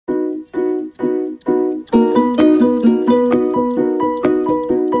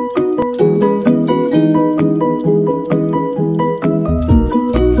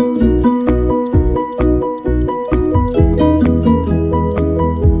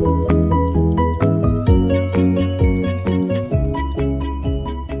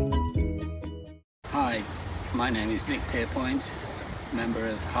member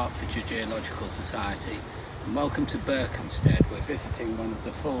of Hertfordshire Geological Society, and welcome to Berkhamsted. We're visiting one of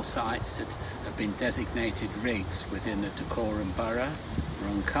the 4 sites that have been designated rigs within the Dacorum borough. We're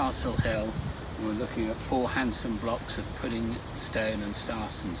on Castle Hill and we're looking at 4 handsome blocks of Puddingstone and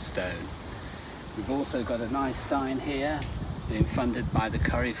Stone. We've also got a nice sign here being funded by the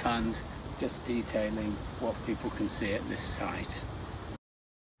Curry Fund, just detailing what people can see at this site.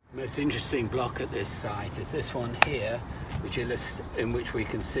 The most interesting block at this site is this one here, in which we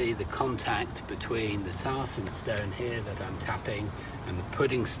can see the contact between the Stone here that I'm tapping and the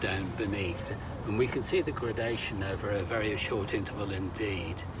Puddingstone beneath, and we can see the gradation over a very short interval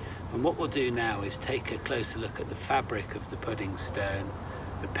indeed. And what we'll do now is take a closer look at the fabric of the Puddingstone,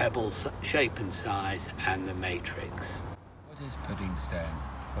 the pebbles shape and size, and the matrix. What is Puddingstone?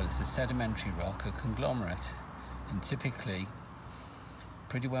 Well, it's a sedimentary rock, a conglomerate, and typically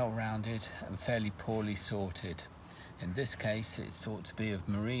pretty well rounded and fairly poorly sorted. In this case, it's thought to be of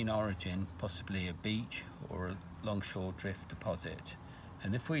marine origin, possibly a beach or a longshore drift deposit.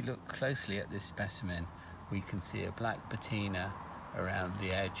 And if we look closely at this specimen, we can see a black patina around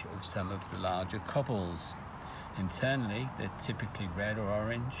the edge of some of the larger cobbles. Internally, they're typically red or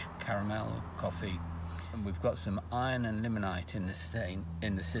orange, caramel or coffee. And we've got some iron and limonite in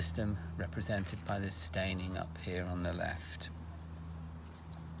the system, represented by this staining up here on the left.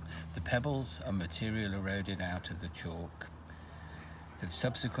 The pebbles are material eroded out of the chalk. They've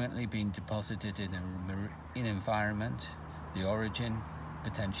subsequently been deposited in an environment, the origin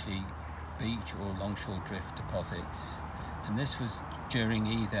potentially beach or longshore drift deposits. And this was during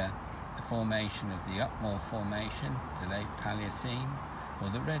either the formation of the Upmore Formation, the late Paleocene, or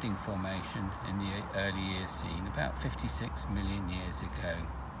the Redding Formation in the early Eocene, about 56 million years ago.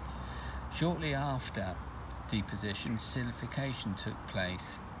 Shortly after deposition, silicification took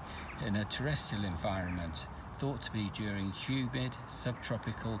place in a terrestrial environment, thought to be during humid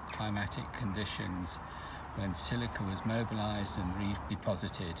subtropical climatic conditions, when silica was mobilized and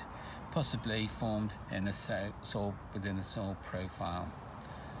redeposited, possibly formed in a soil within a soil profile.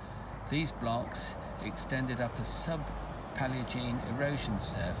 These blocks extended up a sub-Paleogene erosion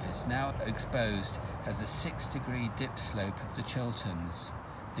surface, now exposed as a 6-degree dip slope of the Chilterns.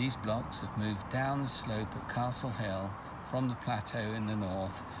 These blocks have moved down the slope at Castle Hill from the plateau in the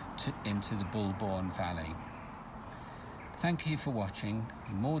north into the Bulbourne Valley. Thank you for watching.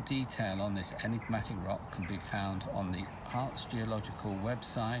 More detail on this enigmatic rock can be found on the Herts Geological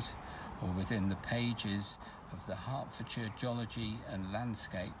website or within the pages of the Hertfordshire Geology and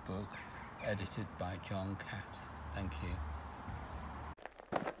Landscape book edited by John Catt. Thank you.